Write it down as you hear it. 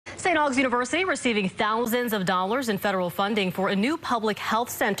St. Aug's University receiving thousands of dollars in federal funding for a new public health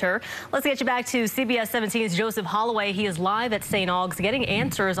center. Let's get you back to CBS 17's Joseph Holloway. He is live at St. Aug's getting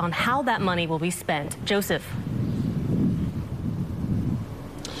answers on how that money will be spent. Joseph.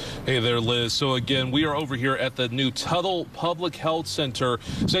 Hey there, Liz. So again, we are over here at the new Tuttle Public Health Center.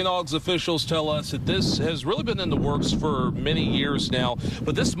 St. Aug's officials tell us that this has really been in the works for many years now,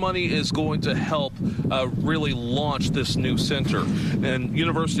 but this money is going to help really launch this new center. And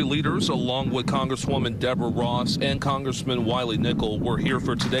university leaders, along with Congresswoman Deborah Ross and Congressman Wiley Nickel, were here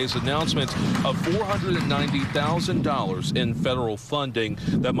for today's announcement of $490,000 in federal funding.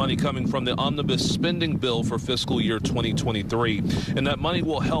 That money coming from the omnibus spending bill for fiscal year 2023. And that money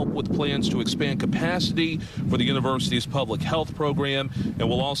will help with plans to expand capacity for the university's public health program, and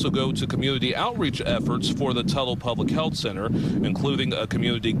will also go to community outreach efforts for the Tuttle Public Health Center, including a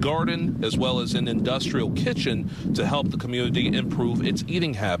community garden as well as an industrial kitchen to help the community improve its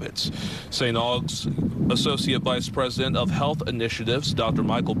eating habits. St. Aug's Associate Vice President of Health Initiatives, Dr.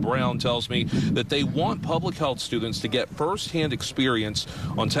 Michael Brown, tells me that they want public health students to get firsthand experience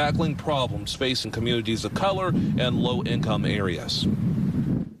on tackling problems facing communities of color and low-income areas.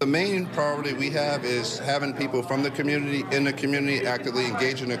 The main priority we have is having people from the community, in the community, actively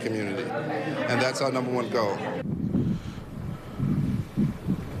engage in the community. And that's our #1 goal.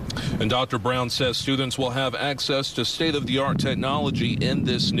 And Dr. Brown says students will have access to state-of-the-art technology in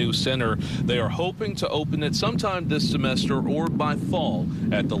this new center. They are hoping to open it sometime this semester or by fall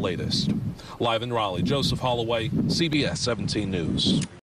at the latest. Live in Raleigh, Joseph Holloway, CBS 17 News.